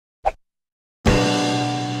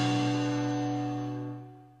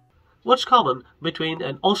What's common between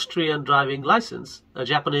an Austrian driving license, a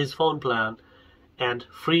Japanese phone plan, and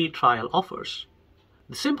free trial offers?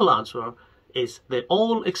 The simple answer is they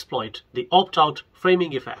all exploit the opt-out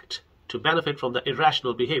framing effect to benefit from the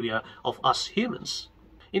irrational behavior of us humans.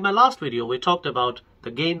 In my last video, we talked about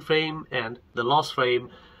the gain frame and the loss frame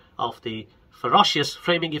of the ferocious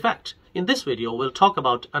framing effect. In this video, we'll talk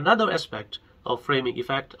about another aspect of framing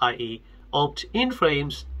effect, i.e. opt-in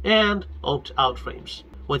frames and opt-out frames,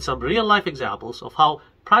 with some real-life examples of how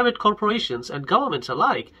private corporations and governments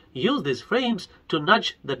alike use these frames to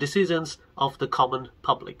nudge the decisions of the common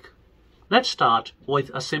public. Let's start with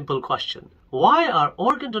a simple question. Why are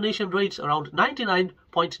organ donation rates around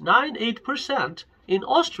 99.98% in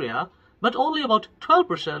Austria, but only about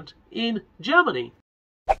 12% in Germany?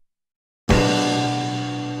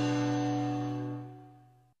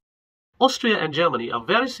 Austria and Germany are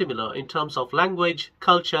very similar in terms of language,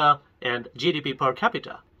 culture, and GDP per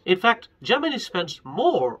capita. In fact, Germany spends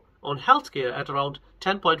more on healthcare at around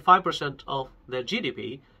 10.5% of their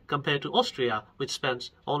GDP compared to Austria, which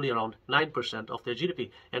spends only around 9% of their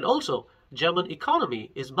GDP. And also, German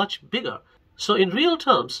economy is much bigger. So in real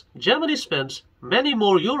terms, Germany spends many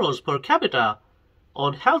more euros per capita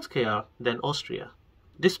on healthcare than Austria.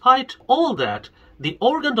 Despite all that, the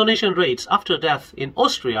organ donation rates after death in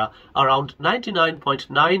Austria are around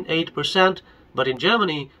 99.98%, but in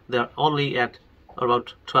Germany they're only at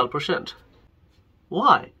about 12%.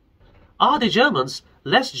 Why? Are the Germans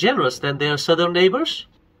less generous than their southern neighbors?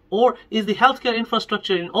 Or is the healthcare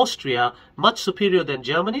infrastructure in Austria much superior than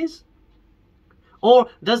Germany's? Or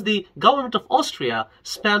does the government of Austria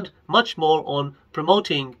spend much more on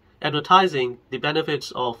promoting, advertising the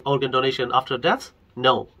benefits of organ donation after death?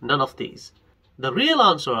 No, none of these. The real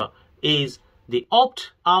answer is the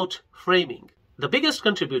opt-out framing. The biggest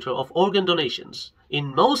contributor of organ donations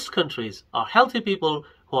in most countries are healthy people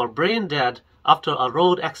who are brain dead after a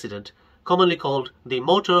road accident, commonly called the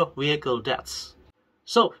motor vehicle deaths.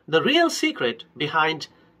 So the real secret behind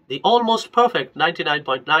the almost perfect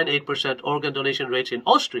 99.98% organ donation rates in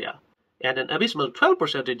Austria and an abysmal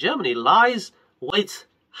 12% in Germany lies with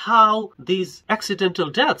how these accidental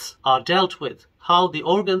deaths are dealt with, how the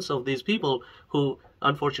organs of these people who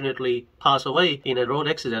unfortunately pass away in a road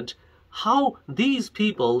accident, how these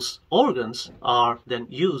people's organs are then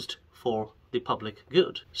used for the public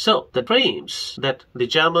good. So the frames that the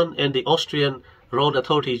German and the Austrian road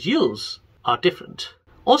authorities use are different.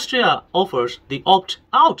 Austria offers the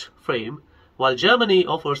opt-out frame, while Germany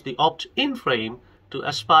offers the opt-in frame to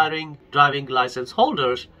aspiring driving license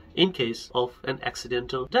holders in case of an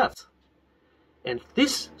accidental death. And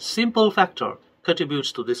this simple factor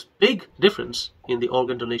contributes to this big difference in the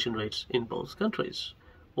organ donation rates in both countries.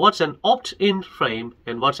 What's an opt-in frame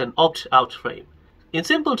and what's an opt-out frame? In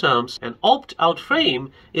simple terms, an opt-out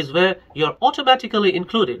frame is where you're automatically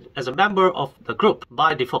included as a member of the group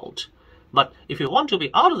by default. But if you want to be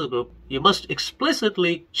out of the group, you must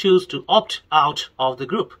explicitly choose to opt out of the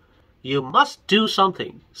group. You must do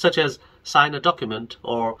something, such as sign a document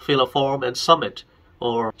or fill a form and submit,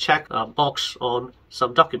 or check a box on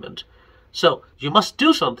some document. So you must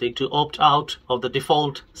do something to opt out of the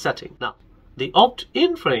default setting. Now, the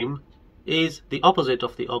opt-in frame is the opposite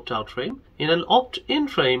of the opt-out frame. In an opt-in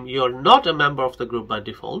frame, you are not a member of the group by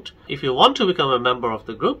default. If you want to become a member of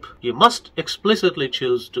the group, you must explicitly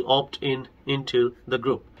choose to opt in into the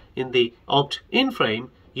group. In the opt-in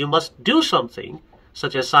frame, you must do something,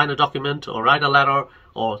 such as sign a document or write a letter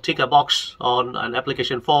or tick a box on an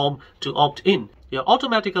application form to opt in. You're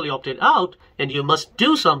automatically opted out and you must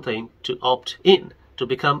do something to opt in to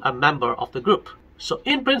become a member of the group. So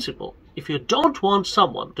in principle, if you don't want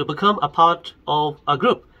someone to become a part of a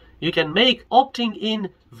group, you can make opting in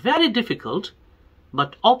very difficult,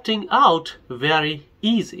 but opting out very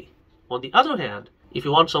easy. On the other hand, if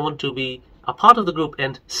you want someone to be a part of the group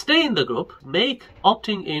and stay in the group, make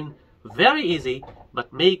opting in very easy,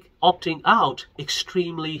 but make opting out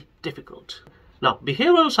extremely difficult. Now,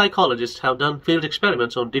 behavioral psychologists have done field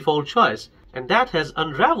experiments on default choice, and that has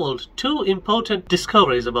unraveled two important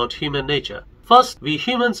discoveries about human nature. First, we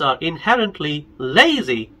humans are inherently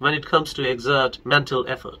lazy when it comes to exert mental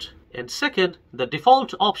effort. And second, the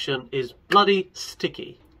default option is bloody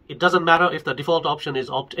sticky. It doesn't matter if the default option is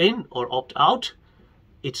opt-in or opt-out.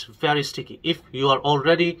 It's very sticky. If you are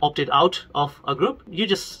already opted out of a group, you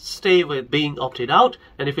just stay with being opted out.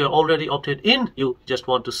 And if you're already opted in, you just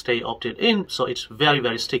want to stay opted in. So it's very,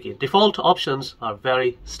 very sticky. Default options are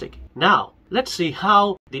very sticky. Now, let's see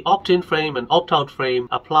how the opt-in frame and opt-out frame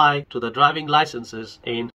apply to the driving licenses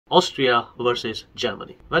in Austria versus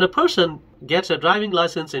Germany. When a person gets a driving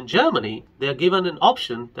license in Germany, they are given an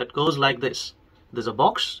option that goes like this. there's a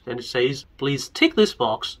box and it says, please tick this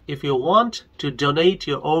box if you want to donate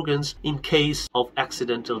your organs in case of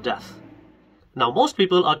accidental death. Now, most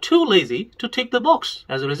people are too lazy to tick the box.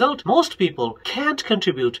 As a result, most people can't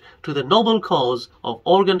contribute to the noble cause of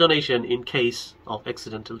organ donation in case of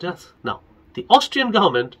accidental death. Now, the Austrian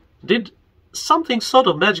government did something sort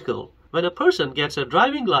of magical. When a person gets a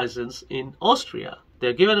driving license in Austria,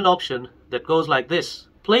 they're given an option that goes like this.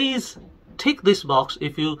 Please tick this box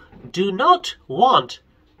if you do not want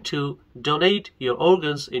to donate your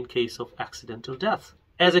organs in case of accidental death.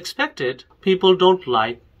 As expected, people don't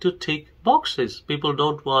like to tick boxes. People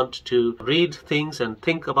don't want to read things and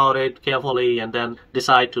think about it carefully and then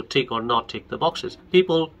decide to tick or not tick the boxes.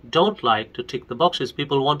 People don't like to tick the boxes.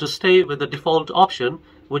 People want to stay with the default option,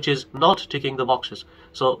 which is not ticking the boxes.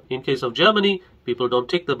 So in case of Germany, people don't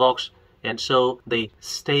tick the box and so they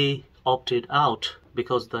stay opted out,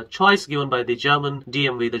 because the choice given by the German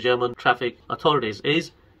DMV, the German traffic authorities,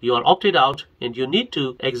 is you are opted out and you need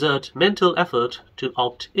to exert mental effort to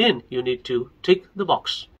opt in. You need to tick the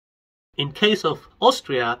box. In case of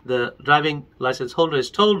Austria, the driving license holder is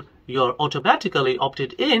told you are automatically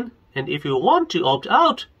opted in, and if you want to opt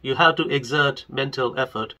out, you have to exert mental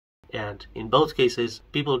effort. And in both cases,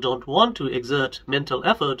 people don't want to exert mental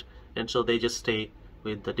effort, and so they just stay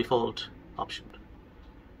with the default option.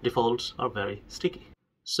 Defaults are very sticky.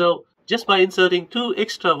 So, just by inserting 2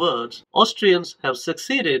 extra words, Austrians have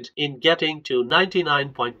succeeded in getting to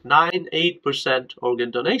 99.98% organ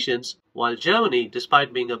donations, while Germany,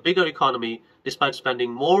 despite being a bigger economy, despite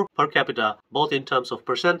spending more per capita, both in terms of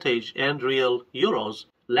percentage and real euros,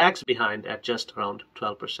 lags behind at just around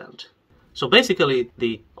 12%. So basically,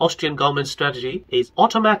 the Austrian government strategy is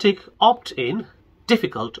automatic opt-in,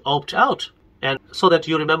 difficult opt-out. And so that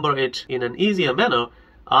you remember it in an easier manner,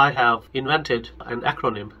 I have invented an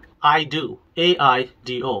acronym. I-DO,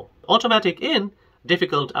 A-I-D-O. Automatic in,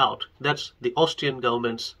 difficult out. That's the Austrian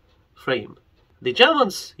government's frame. The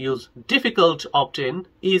Germans use difficult opt-in,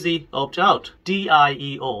 easy opt-out.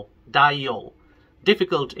 D-I-E-O, DIO.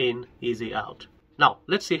 Difficult in, easy out. Now,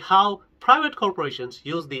 let's see how private corporations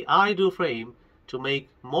use the I-DO frame to make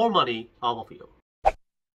more money out of you.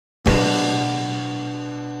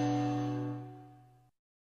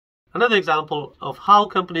 Another example of how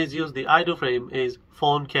companies use the I-DO frame is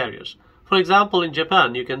phone carriers. For example, in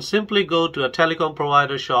Japan, you can simply go to a telecom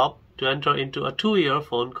provider shop to enter into a 2-year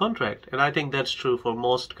phone contract, and I think that's true for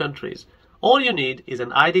most countries. All you need is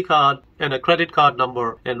an ID card and a credit card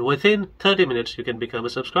number, and within 30 minutes you can become a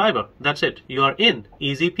subscriber. That's it. You are in.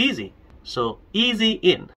 Easy peasy. So, easy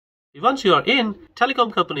in. Once you are in,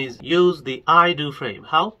 telecom companies use the I-DO frame.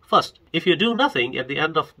 How? First, if you do nothing at the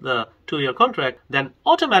end of the 2-year contract, then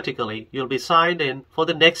automatically you'll be signed in for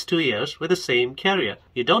the next 2 years with the same carrier.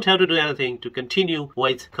 You don't have to do anything to continue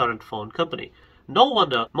with current phone company. No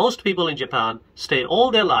wonder most people in Japan stay all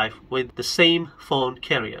their life with the same phone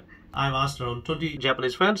carrier. I've asked around 20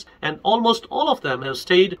 Japanese friends, and almost all of them have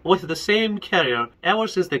stayed with the same carrier ever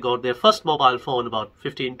since they got their first mobile phone about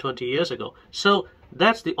 15-20 years ago. So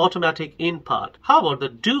that's the automatic in part. How about the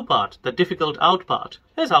do part, the difficult out part?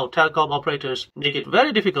 Here's how telecom operators make it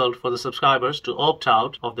very difficult for the subscribers to opt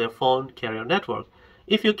out of their phone carrier network.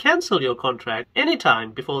 If you cancel your contract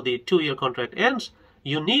anytime before the 2-year contract ends,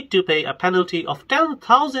 you need to pay a penalty of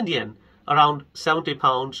 10,000 yen, around 70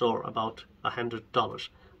 pounds or about $100.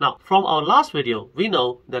 Now, from our last video, we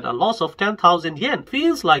know that a loss of 10,000 yen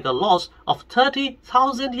feels like a loss of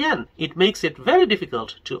 30,000 yen. It makes it very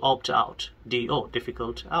difficult to opt out. D-O,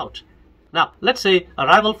 difficult out. Now, let's say a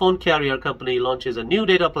rival phone carrier company launches a new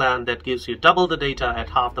data plan that gives you double the data at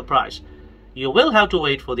half the price. You will have to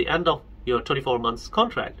wait for the end of your 24 months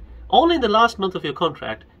contract. Only in the last month of your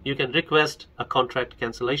contract, you can request a contract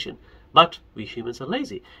cancellation. But we humans are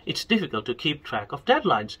lazy. It's difficult to keep track of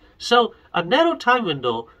deadlines. So a narrow time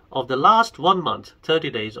window of the last 1 month, 30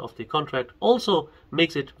 days of the contract also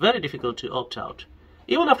makes it very difficult to opt out.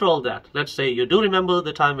 Even after all that, let's say you do remember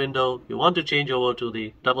the time window, you want to change over to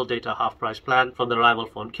the double data half price plan from the rival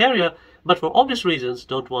phone carrier, but for obvious reasons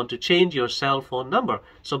don't want to change your cell phone number.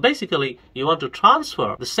 So basically, you want to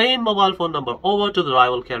transfer the same mobile phone number over to the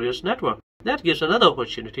rival carrier's network. That gives another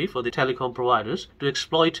opportunity for the telecom providers to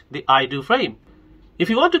exploit the I-DO frame. If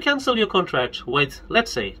you want to cancel your contract with,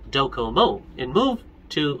 let's say, Docomo and move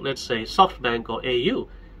to, let's say, SoftBank or AU,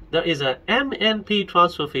 there is a MNP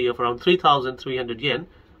transfer fee of around 3,300 yen.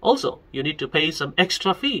 Also, you need to pay some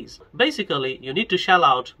extra fees. Basically, you need to shell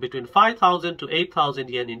out between 5,000 to 8,000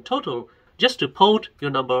 yen in total just to port your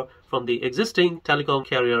number from the existing telecom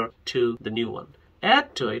carrier to the new one.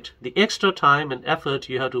 add to it the extra time and effort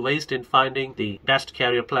you have to waste in finding the best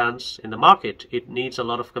carrier plans in the market. It needs a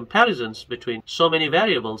lot of comparisons between so many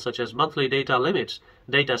variables such as monthly data limits,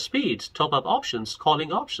 data speeds, top-up options,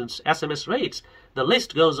 calling options, SMS rates. The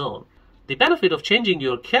list goes on. The benefit of changing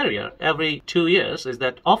your carrier every 2 years is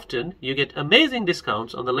that often you get amazing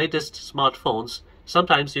discounts on the latest smartphones.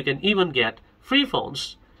 Sometimes you can even get free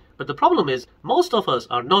phones. But the problem is most of us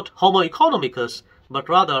are not homo economicus, but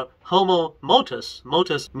rather homo motus,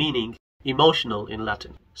 motus meaning emotional in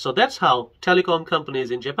Latin. So that's how telecom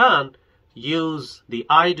companies in Japan use the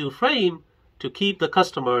I do frame to keep the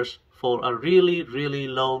customers for a really, really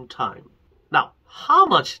long time. Now, how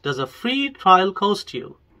much does a free trial cost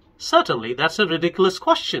you? Certainly, that's a ridiculous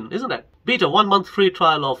question, isn't it? Be it a 1-month free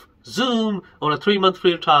trial of Zoom or a 3-month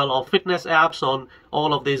free trial of fitness apps on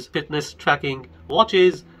all of these fitness tracking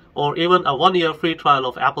watches, or even a 1-year free trial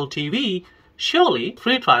of Apple TV. Surely,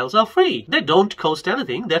 free trials are free. They don't cost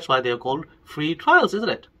anything. That's why they're called free trials, isn't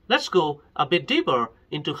it? Let's go a bit deeper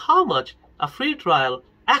into how much a free trial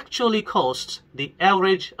actually costs the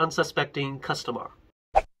average unsuspecting customer.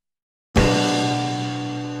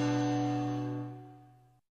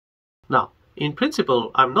 Now, in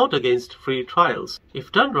principle, I'm not against free trials.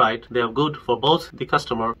 If done right, they are good for both the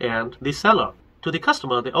customer and the seller. To the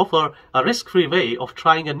customer, they offer a risk-free way of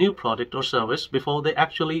trying a new product or service before they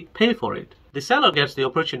actually pay for it. The seller gets the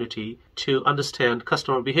opportunity to understand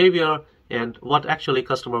customer behavior and what actually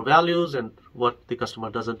customer values and what the customer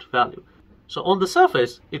doesn't value. So on the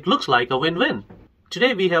surface, it looks like a win-win.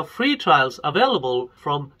 Today we have free trials available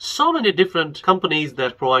from so many different companies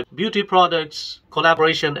that provide beauty products,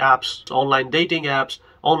 collaboration apps, online dating apps,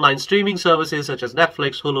 online streaming services such as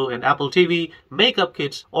Netflix, Hulu, and Apple TV, makeup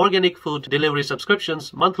kits, organic food delivery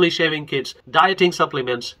subscriptions, monthly shaving kits, dieting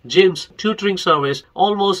supplements, gyms, tutoring service,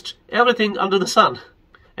 almost everything under the sun.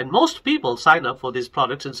 And most people sign up for these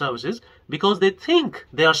products and services because they think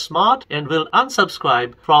they are smart and will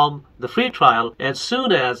unsubscribe from the free trial as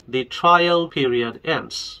soon as the trial period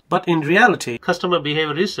ends. But in reality, customer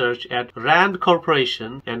behavior research at Rand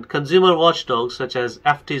Corporation and consumer watchdogs such as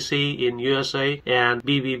FTC in USA and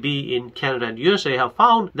BBB in Canada and USA have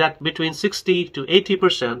found that between 60 to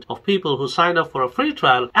 80% of people who sign up for a free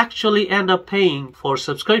trial actually end up paying for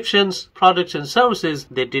subscriptions, products and services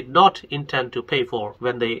they did not intend to pay for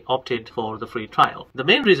when they opted for the free trial. The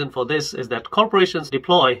main reason for this is that corporations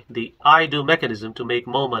deploy the I do mechanism to make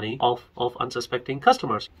more money off of unsuspecting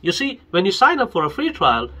customers. You see, when you sign up for a free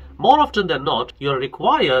trial, more often than not, you're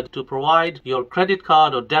required to provide your credit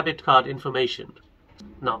card or debit card information.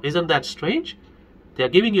 Now, isn't that strange? They're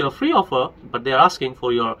giving you a free offer, but they're asking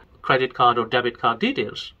for your credit card or debit card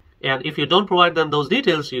details. And if you don't provide them those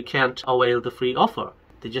details, you can't avail the free offer.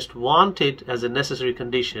 They just want it as a necessary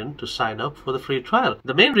condition to sign up for the free trial.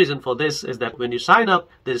 The main reason for this is that when you sign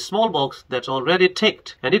up, there's a small box that's already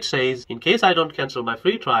ticked and it says, in case I don't cancel my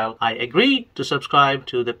free trial, I agree to subscribe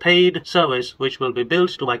to the paid service which will be billed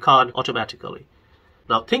to my card automatically.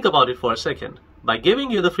 Now think about it for a second. By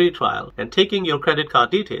giving you the free trial and taking your credit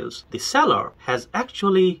card details, the seller has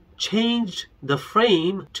actually changed the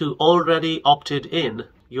frame to already opted in.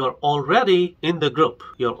 You're already in the group.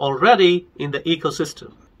 You're already in the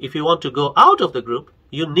ecosystem. If you want to go out of the group,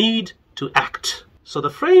 you need to act. So the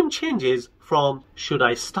frame changes from should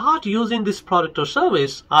I start using this product or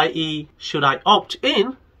service, i.e. should I opt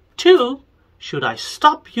in, to should I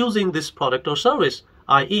stop using this product or service,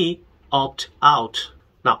 i.e. opt out.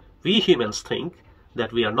 Now, we humans think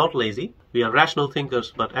that we are not lazy. We are rational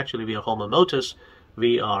thinkers, but actually we are homo motus.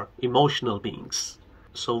 We are emotional beings.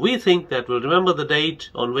 So we think that we'll remember the date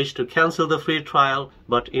on which to cancel the free trial,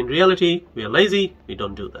 but in reality, we are lazy, we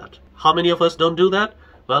don't do that. How many of us don't do that?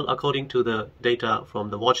 Well, according to the data from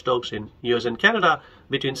the watchdogs in US and Canada,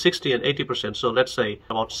 between 60 and 80%, so let's say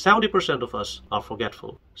about 70% of us are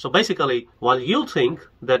forgetful. So basically, while you think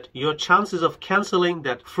that your chances of canceling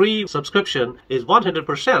that free subscription is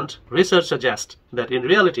 100%, research suggests that in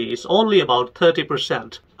reality, it's only about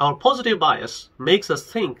 30%. Our positive bias makes us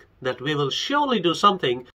think that we will surely do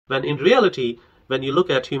something, when in reality, when you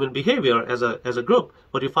look at human behavior as a group,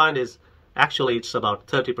 what you find is actually it's about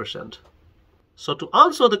 30%. So to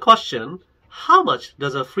answer the question, how much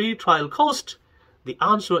does a free trial cost? The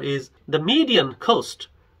answer is the median cost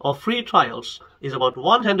of free trials is about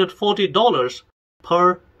 $140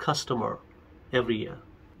 per customer every year.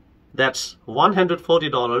 That's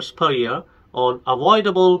 $140 per year on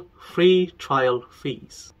avoidable free trial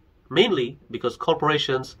fees. Mainly because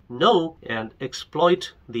corporations know and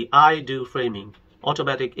exploit the I do framing,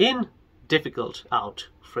 automatic in, difficult out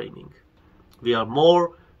framing. We are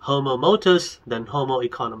more homo motus than homo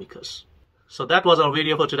economicus. So that was our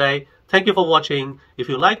video for today. Thank you for watching. If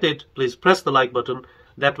you liked it, please press the like button.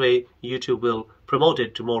 That way YouTube will promote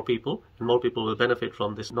it to more people and more people will benefit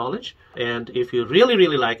from this knowledge. And if you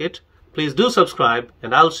really like it, please do subscribe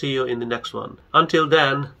and I'll see you in the next one. Until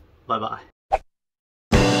then, bye-bye.